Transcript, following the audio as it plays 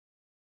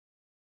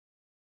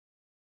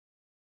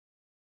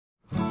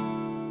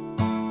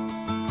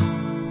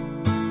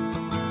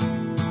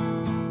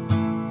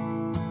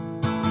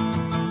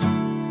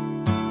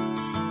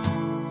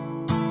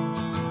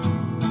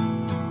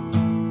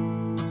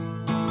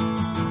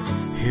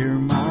Hear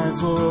my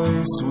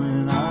voice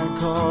when I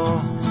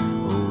call,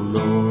 oh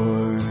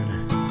Lord.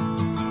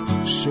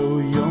 Show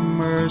your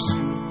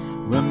mercy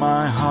when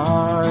my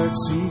heart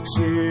seeks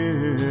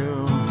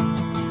you.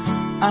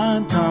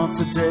 I'm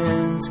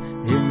confident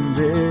in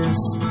this,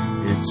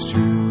 it's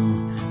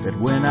true, that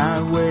when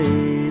I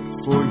wait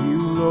for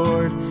you,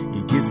 Lord,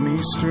 you give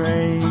me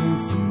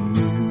strength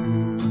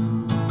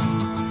anew.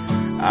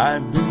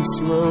 I've been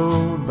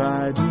slowed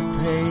by the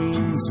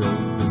pains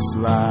of this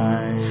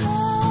life,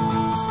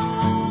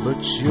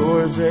 but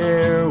you're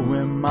there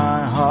when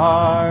my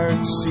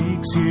heart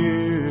seeks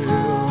you.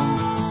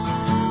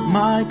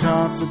 My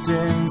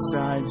confidence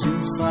I do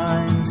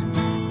find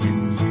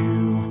in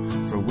you,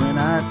 for when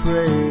I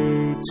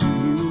pray to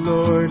you,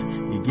 Lord,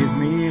 you give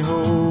me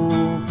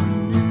hope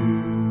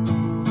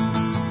anew.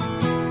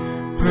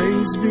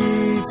 Praise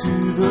be to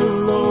the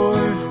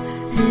Lord,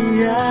 he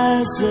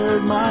has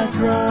heard my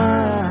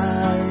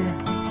cry.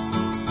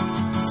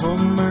 For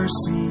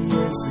mercy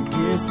is the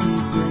gift he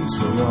brings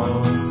for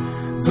all.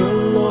 The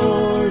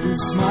Lord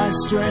is my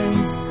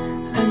strength,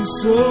 and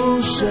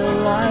so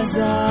shall I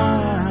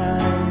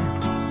die,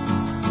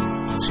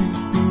 to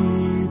be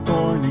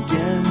born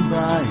again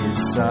by his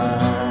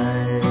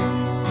side,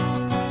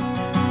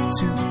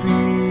 to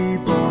be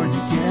born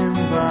again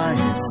by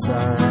his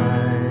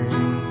side.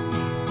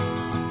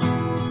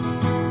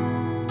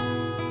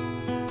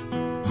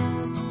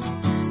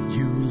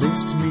 You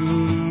lift me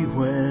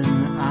when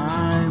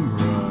I'm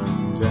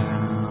run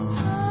down.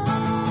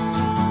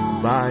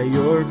 By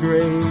your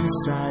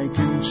grace I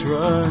can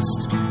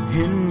trust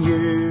in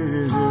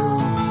you.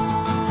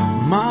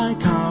 My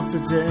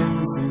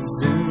confidence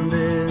is in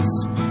this,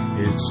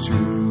 it's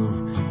true,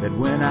 that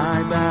when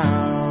I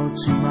bow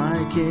to my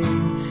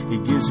King, he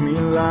gives me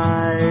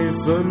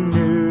life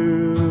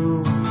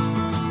anew.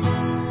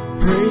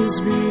 Praise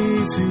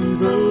be to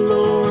the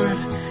Lord,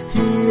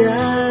 he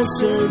has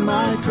heard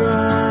my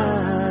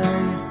cry.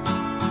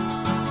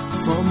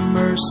 For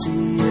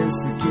mercy is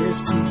the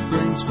gift he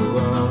brings for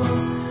all.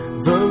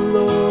 The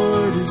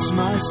Lord is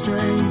my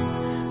strength,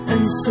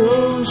 and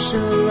so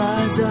shall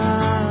I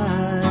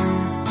die,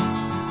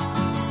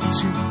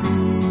 to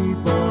be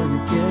born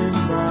again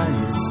by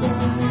his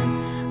side.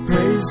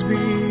 Praise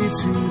be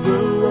to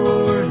the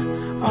Lord,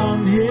 on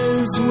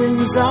his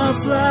wings I'll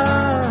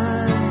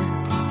fly.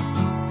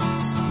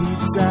 He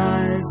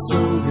died so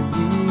that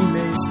we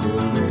may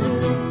still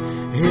live.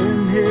 In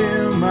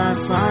him I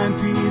find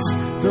peace,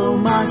 though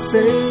my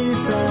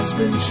faith has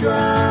been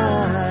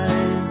tried.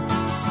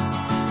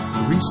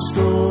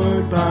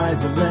 Restored by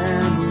the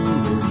Lamb who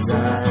will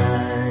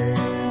die.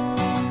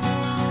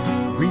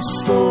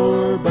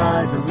 Restored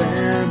by the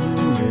Lamb who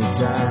will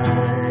die.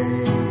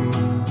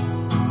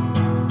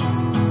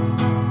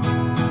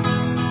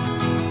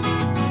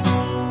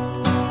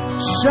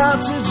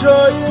 Shouts of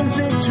joy and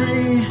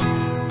victory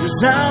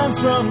resound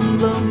from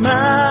the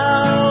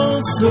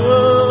mouths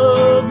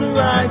of the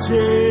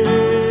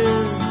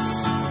righteous.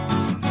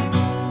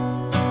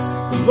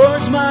 The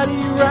Lord's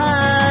mighty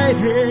right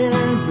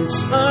hand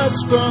lifts us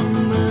from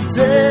the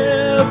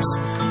depths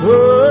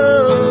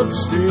of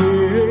despair.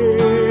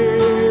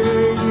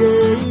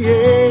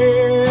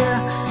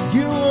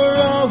 You are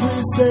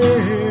always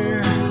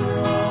there.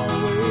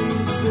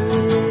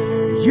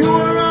 You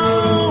are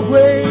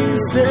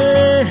always there.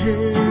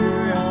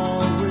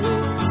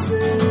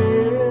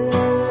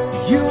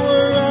 You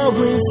are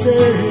always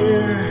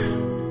there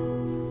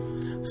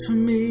for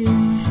me.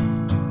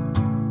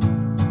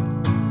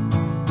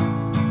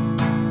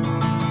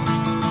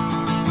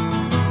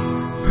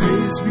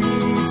 Praise be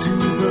to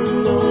the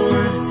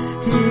Lord,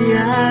 he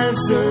has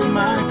heard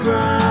my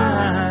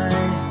cry.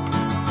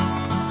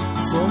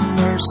 For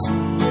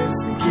mercy is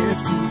the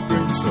gift he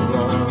brings for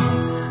all.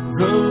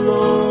 The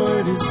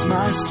Lord is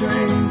my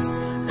strength,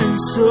 and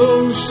so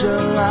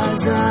shall I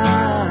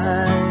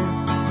die,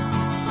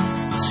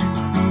 to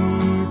be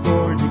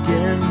born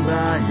again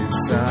by his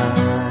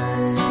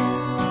side,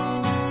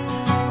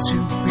 to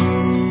be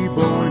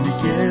born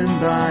again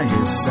by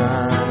his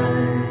side.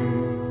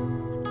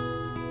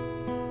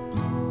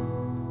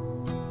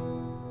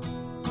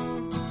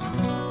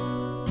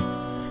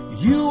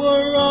 You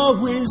are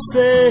always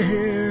there.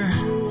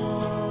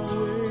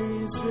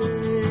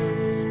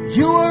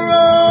 You are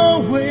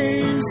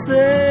always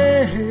there.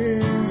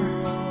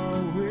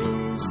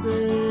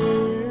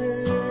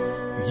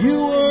 You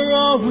are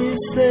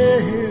always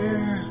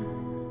there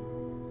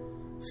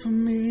for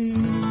me.